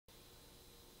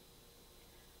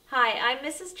Hi, I'm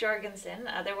Mrs. Jorgensen,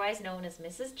 otherwise known as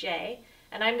Mrs. J,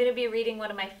 and I'm going to be reading one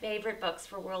of my favorite books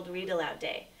for World Read Aloud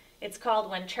Day. It's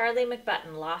called When Charlie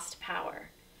McButton Lost Power.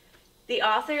 The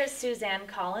author is Suzanne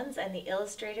Collins and the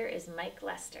illustrator is Mike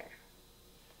Lester.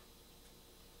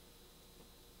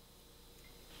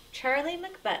 Charlie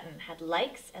McButton had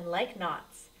likes and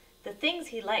like-nots. The things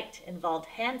he liked involved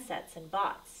handsets and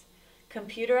bots,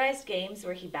 computerized games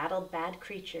where he battled bad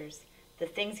creatures. The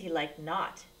things he liked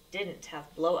not didn't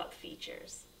have blow-up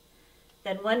features.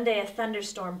 Then one day a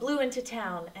thunderstorm blew into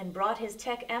town and brought his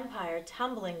tech empire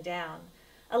tumbling down.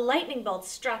 A lightning bolt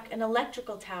struck an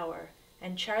electrical tower,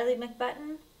 and Charlie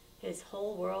McButton, his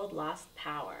whole world lost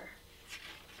power.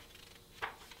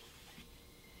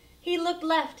 He looked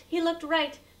left, he looked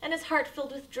right, and his heart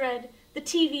filled with dread. The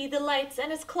TV, the lights,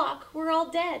 and his clock were all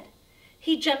dead.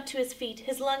 He jumped to his feet,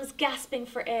 his lungs gasping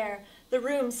for air. The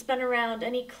room spun around,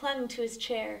 and he clung to his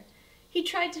chair. He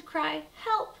tried to cry,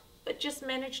 "Help!" but just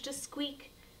managed to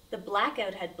squeak. The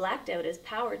blackout had blacked out his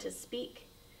power to speak.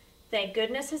 Thank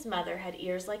goodness his mother had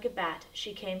ears like a bat.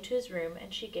 She came to his room,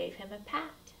 and she gave him a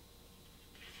pat.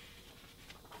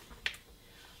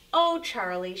 "Oh,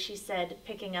 Charlie," she said,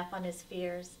 picking up on his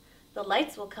fears, "the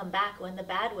lights will come back when the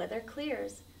bad weather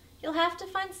clears. You'll have to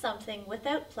find something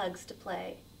without plugs to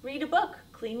play. Read a book,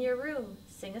 clean your room,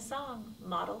 sing a song,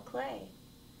 model clay."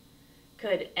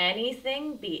 Could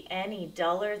anything be any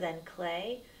duller than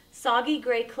clay? Soggy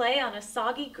gray clay on a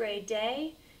soggy gray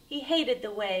day? He hated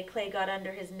the way clay got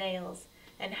under his nails,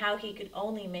 and how he could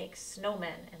only make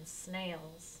snowmen and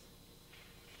snails.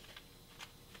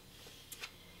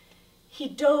 He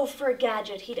dove for a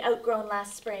gadget he'd outgrown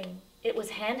last spring. It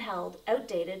was handheld,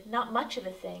 outdated, not much of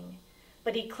a thing.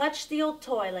 But he clutched the old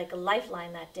toy like a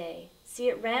lifeline that day. See,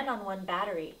 it ran on one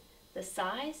battery. The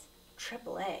size?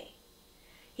 AAA.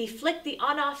 He flicked the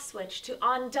on-off switch to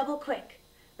on double quick,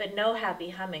 but no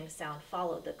happy humming sound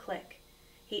followed the click.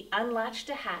 He unlatched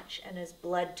a hatch and his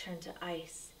blood turned to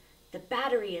ice. The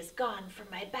battery is gone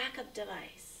from my backup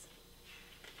device.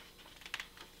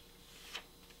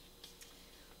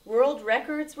 World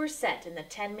records were set in the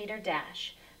 10-meter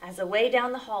dash. As away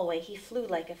down the hallway he flew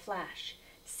like a flash,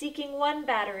 seeking one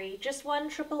battery, just one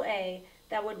AAA,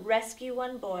 that would rescue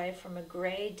one boy from a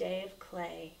gray day of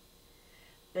clay.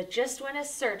 But just when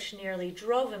his search nearly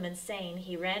drove him insane,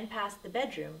 he ran past the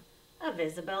bedroom of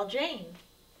Isabel Jane.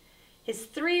 His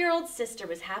 3-year-old sister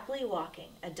was happily walking,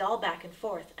 a doll back and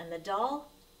forth, and the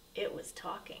doll, it was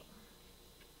talking.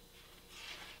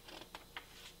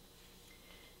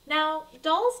 Now,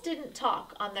 dolls didn't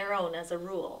talk on their own as a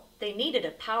rule. They needed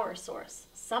a power source,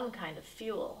 some kind of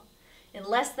fuel. In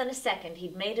less than a second,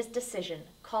 he'd made his decision.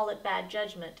 Call it bad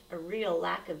judgment, a real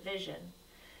lack of vision.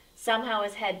 Somehow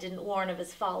his head didn't warn of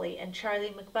his folly, and Charlie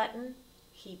McButton,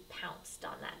 he pounced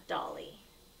on that dolly.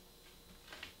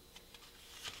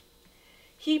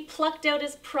 He plucked out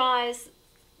his prize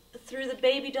through the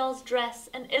baby doll's dress,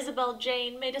 and Isabel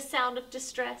Jane made a sound of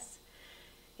distress.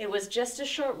 It was just a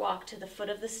short walk to the foot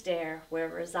of the stair where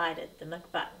resided the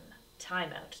McButton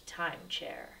timeout time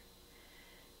chair.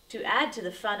 To add to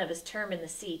the fun of his term in the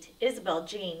seat, Isabel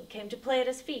Jane came to play at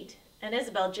his feet, and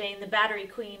Isabel Jane, the battery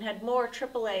queen, had more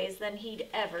AAAs than he'd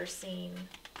ever seen.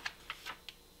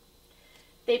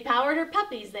 They powered her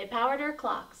puppies, they powered her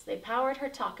clocks, they powered her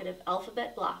talkative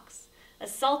alphabet blocks.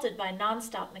 Assaulted by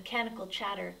nonstop mechanical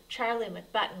chatter, Charlie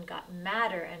McButton got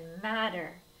madder and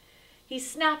madder. He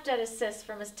snapped at his sis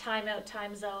from his timeout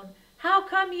time zone. "How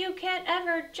come you can't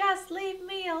ever just leave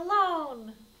me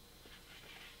alone?"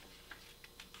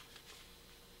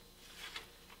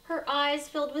 Her eyes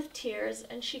filled with tears,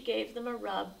 and she gave them a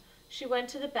rub. She went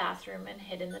to the bathroom and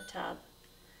hid in the tub.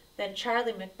 Then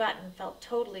Charlie McButton felt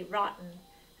totally rotten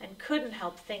and couldn't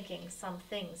help thinking some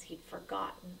things he'd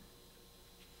forgotten.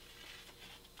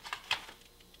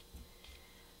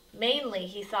 Mainly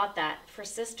he thought that, for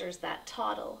sisters that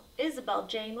toddle, Isabel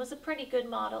Jane was a pretty good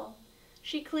model.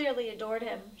 She clearly adored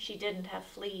him. She didn't have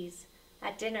fleas.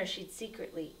 At dinner she'd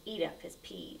secretly eat up his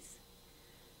peas.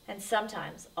 And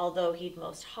sometimes, although he'd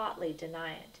most hotly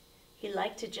deny it, he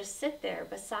liked to just sit there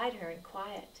beside her in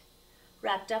quiet,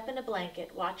 wrapped up in a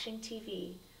blanket, watching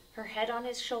TV, her head on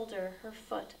his shoulder, her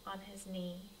foot on his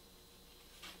knee.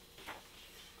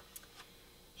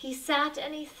 He sat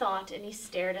and he thought and he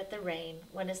stared at the rain.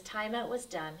 When his timeout was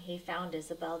done, he found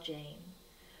Isabel Jane.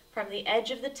 From the edge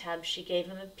of the tub, she gave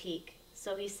him a peek.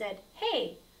 So he said,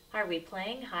 "Hey, are we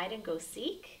playing hide and go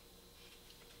seek?"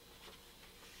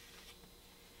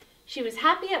 She was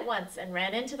happy at once and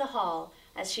ran into the hall,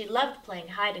 as she loved playing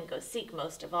hide and go seek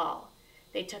most of all.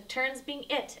 They took turns being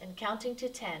it and counting to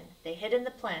 10. They hid in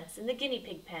the plants in the guinea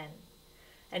pig pen.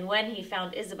 And when he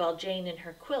found Isabel Jane in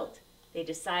her quilt, They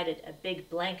decided a big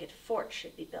blanket fort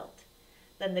should be built.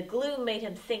 Then the gloom made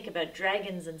him think about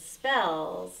dragons and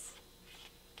spells.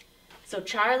 So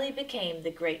Charlie became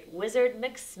the great wizard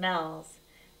McSmells,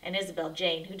 and Isabel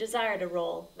Jane, who desired a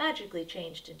role, magically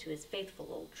changed into his faithful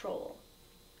old troll.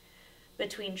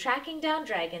 Between tracking down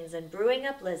dragons and brewing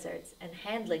up lizards and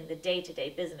handling the day-to-day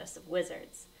business of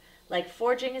wizards, like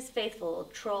forging his faithful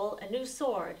old troll a new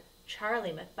sword,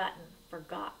 Charlie McButton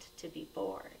forgot to be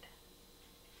bored.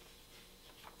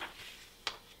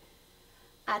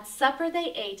 At supper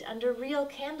they ate under real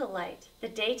candlelight. The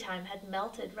daytime had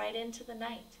melted right into the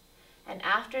night, and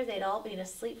after they'd all been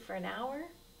asleep for an hour,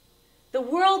 the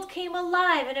world came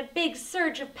alive in a big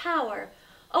surge of power.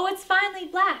 Oh, it's finally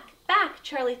back,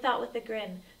 Charlie thought with a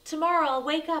grin. Tomorrow I'll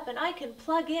wake up and I can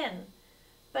plug in.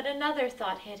 But another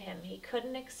thought hit him he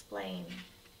couldn't explain.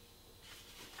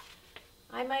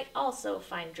 I might also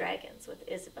find dragons with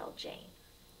Isabel Jane.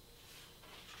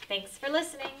 Thanks for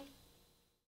listening.